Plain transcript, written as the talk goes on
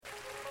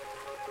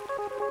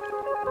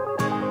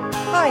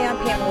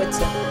I'm Pam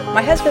Woodson.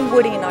 My husband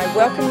Woody and I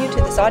welcome you to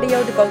this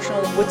audio devotional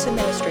of Woodson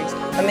Ministries,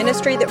 a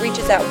ministry that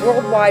reaches out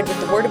worldwide with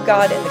the Word of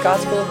God and the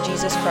Gospel of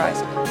Jesus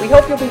Christ. We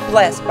hope you'll be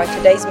blessed by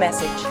today's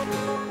message.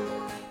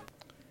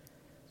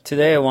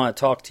 Today I want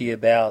to talk to you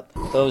about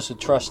those who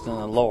trust in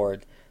the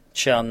Lord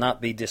shall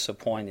not be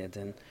disappointed.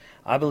 And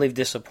I believe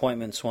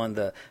disappointment is one of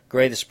the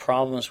greatest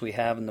problems we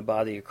have in the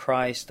body of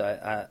Christ.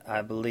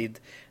 I believe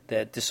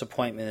that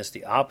disappointment is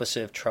the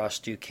opposite of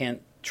trust. You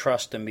can't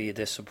trust and be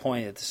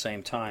disappointed at the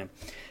same time.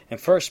 In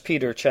 1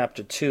 Peter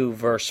chapter 2,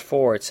 verse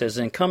 4, it says,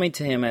 "In coming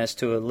to him as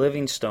to a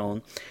living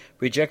stone,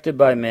 rejected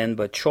by men,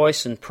 but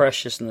choice and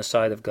precious in the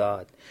sight of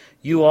God.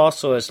 You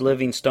also as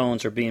living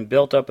stones are being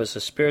built up as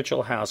a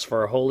spiritual house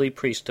for a holy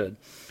priesthood,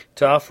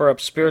 to offer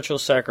up spiritual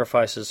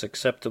sacrifices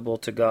acceptable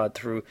to God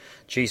through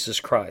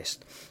Jesus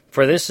Christ.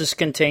 For this is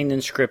contained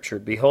in Scripture,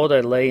 Behold, I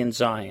lay in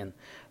Zion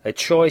a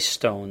choice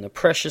stone, a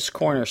precious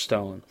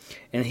cornerstone,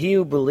 and he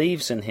who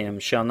believes in him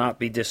shall not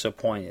be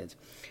disappointed."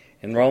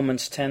 In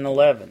Romans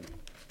 10:11,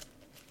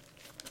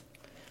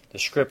 the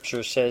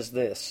Scripture says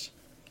this.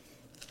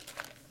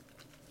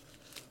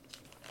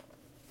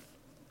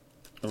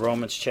 In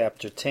Romans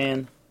chapter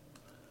 10,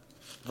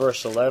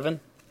 verse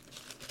 11,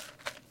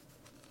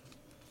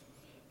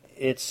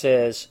 it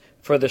says,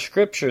 "For the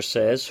Scripture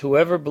says,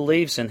 whoever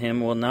believes in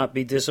him will not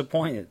be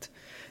disappointed."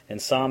 In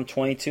Psalm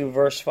 22,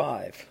 verse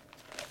 5.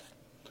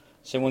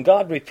 So when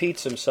God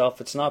repeats himself,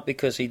 it's not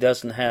because he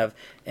doesn't have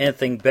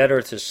anything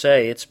better to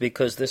say. It's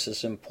because this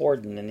is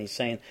important, and he's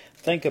saying,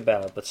 think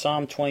about it. But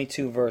Psalm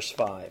 22, verse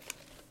 5.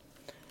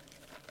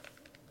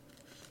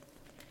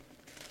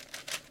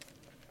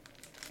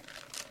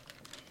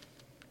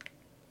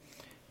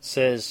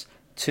 Says,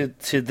 to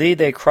thee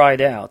they cried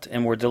out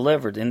and were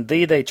delivered. In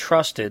thee they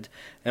trusted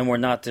and were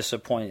not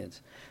disappointed.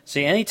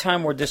 See,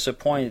 anytime we're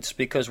disappointed, it's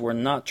because we're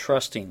not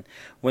trusting.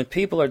 When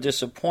people are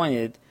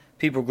disappointed,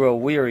 people grow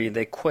weary,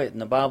 they quit.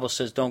 And the Bible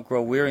says don't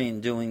grow weary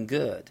in doing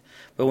good.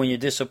 But when you're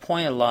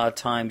disappointed, a lot of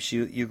times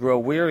you grow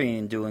weary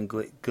in doing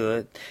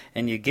good,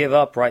 and you give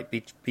up right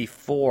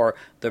before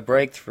the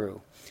breakthrough.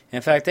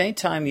 In fact,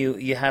 anytime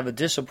you have a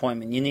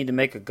disappointment, you need to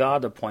make a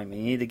God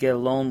appointment. You need to get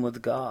alone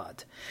with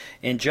God.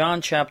 In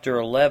John chapter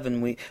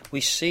 11,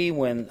 we see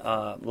when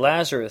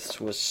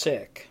Lazarus was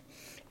sick,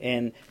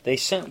 and they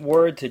sent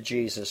word to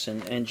Jesus.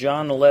 In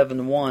John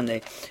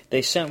 11:1,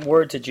 they sent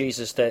word to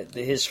Jesus that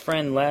his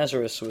friend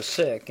Lazarus was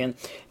sick.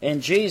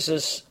 And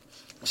Jesus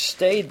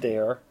stayed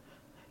there.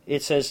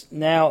 It says,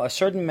 "Now a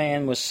certain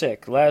man was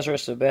sick,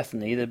 Lazarus of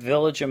Bethany, the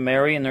village of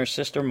Mary and her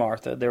sister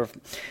Martha."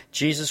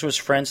 Jesus was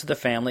friends of the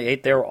family,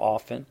 ate there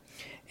often.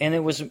 And it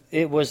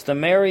was the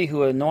Mary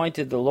who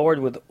anointed the Lord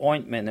with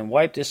ointment and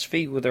wiped his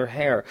feet with her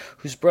hair,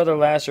 whose brother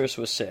Lazarus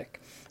was sick.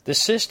 The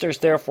sisters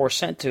therefore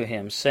sent to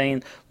him,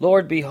 saying,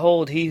 "Lord,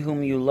 behold, he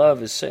whom you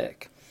love is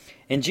sick."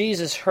 And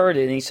Jesus heard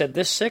it, and he said,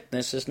 "This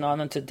sickness is not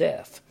unto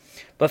death,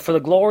 but for the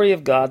glory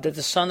of God, that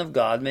the Son of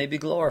God may be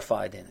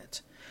glorified in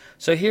it."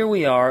 So here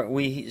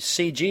we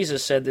see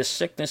Jesus said this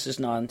sickness is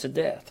not unto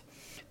death.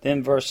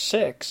 Then verse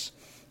 6,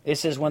 it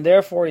says, "When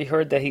therefore he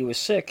heard that he was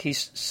sick,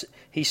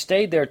 he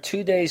stayed there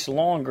 2 days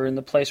longer in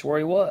the place where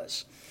he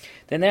was.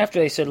 Then after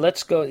they said,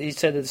 let's go, he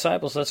said to the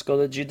disciples, let's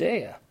go to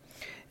Judea."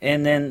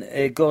 And then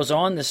it goes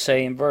on to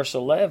say in verse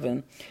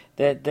 11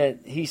 that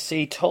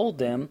he told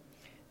them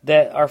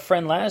that our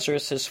friend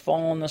Lazarus has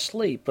fallen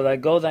asleep, but I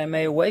go that I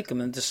may awake him.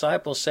 And the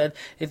disciples said,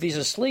 if he's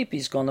asleep,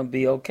 he's going to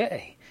be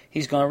okay.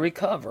 He's going to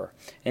recover.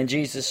 And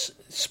Jesus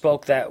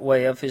spoke that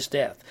way of his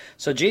death.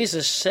 So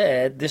Jesus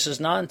said, this is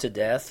not unto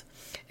death,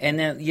 and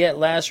then yet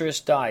Lazarus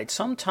died.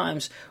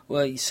 Sometimes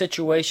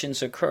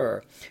situations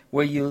occur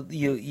where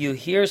you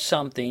hear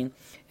something,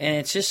 and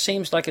it just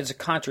seems like it's a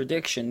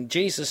contradiction.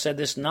 Jesus said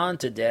this not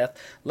unto death.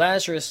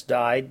 Lazarus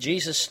died.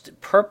 Jesus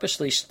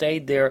purposely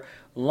stayed there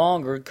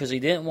longer because he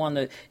didn't want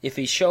to, if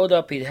he showed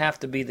up, he'd have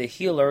to be the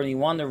healer, and he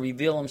wanted to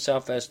reveal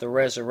himself as the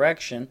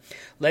resurrection.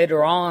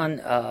 Later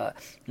on,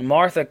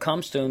 Martha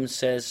comes to him and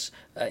says,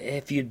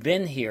 if you'd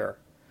been here,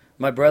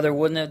 my brother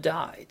wouldn't have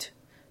died.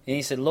 And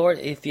he said, Lord,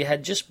 if you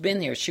had just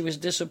been here. She was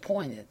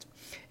disappointed.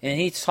 And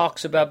he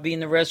talks about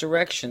being the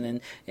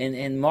resurrection.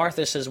 And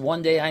Martha says,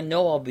 one day I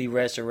know I'll be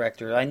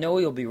resurrected. I know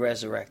he'll be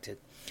resurrected.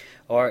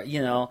 Or,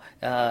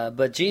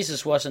 but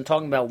Jesus wasn't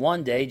talking about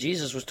one day.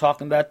 Jesus was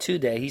talking about 2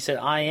 days. He said,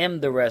 I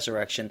am the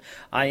resurrection.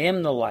 I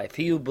am the life.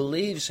 He who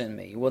believes in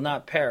me will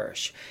not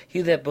perish.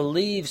 He that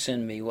believes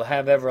in me will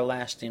have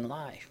everlasting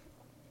life.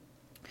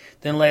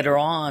 Then later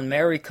on,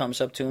 Mary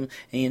comes up to him,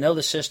 and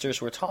the sisters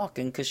were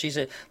talking because she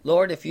said,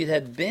 Lord, if you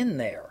had been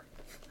there,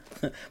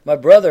 my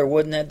brother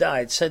wouldn't have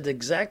died. Said the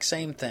exact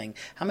same thing.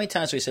 How many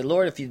times we said,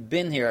 Lord, if you'd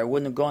been here, I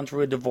wouldn't have gone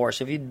through a divorce.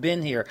 If you'd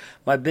been here,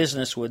 my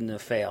business wouldn't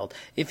have failed.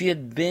 If you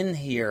had been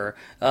here,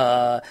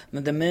 the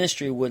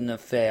ministry wouldn't have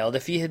failed.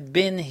 If you had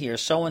been here,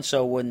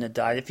 so-and-so wouldn't have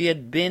died. If you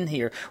had been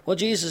here, well,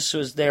 Jesus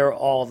was there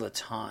all the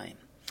time.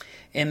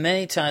 And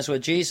many times what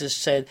Jesus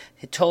said,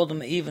 he told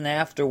them even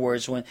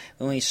afterwards, when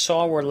he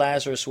saw where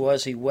Lazarus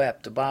was, he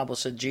wept. The Bible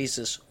said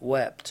Jesus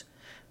wept.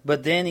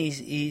 But then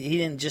he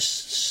didn't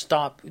just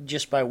stop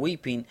just by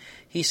weeping.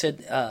 He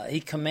said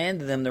he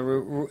commanded them to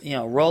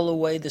roll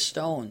away the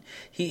stone.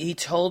 He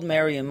told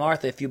Mary and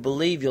Martha, if you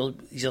believe,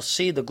 you'll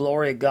see the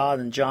glory of God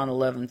in John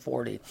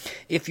 11:40.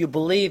 If you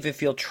believe,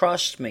 if you'll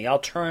trust me, I'll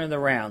turn it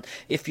around.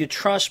 If you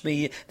trust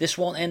me, this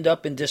won't end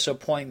up in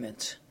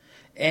disappointment.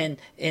 And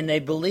they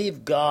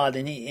believed God,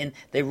 and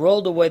they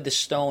rolled away the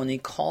stone. He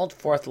called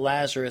forth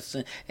Lazarus,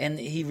 and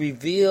he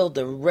revealed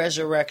the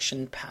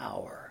resurrection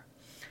power.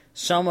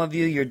 Some of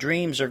you, your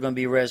dreams are going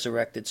to be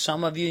resurrected.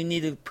 Some of you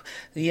need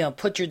to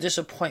put your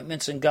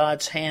disappointments in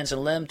God's hands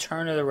and let Him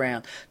turn it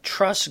around.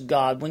 Trust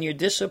God. When you're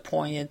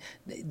disappointed,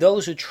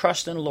 those who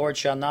trust in the Lord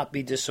shall not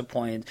be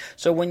disappointed.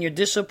 So when you're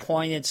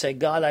disappointed, say,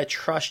 God, I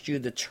trust you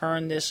to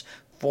turn this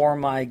for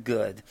my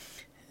good.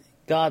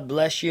 God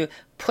bless you.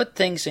 Put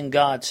things in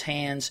God's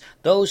hands.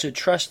 Those who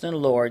trust in the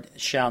Lord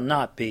shall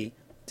not be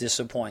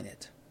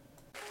disappointed.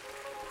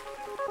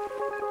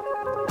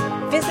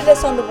 Visit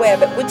us on the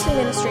web at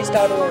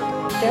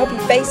woodsonministries.org to help you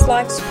face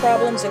life's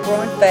problems and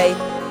grow in faith.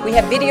 We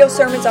have video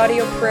sermons,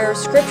 audio prayers,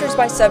 scriptures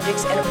by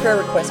subjects, and a prayer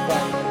request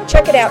form.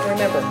 Check it out and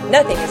remember,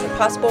 nothing is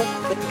impossible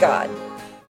with God.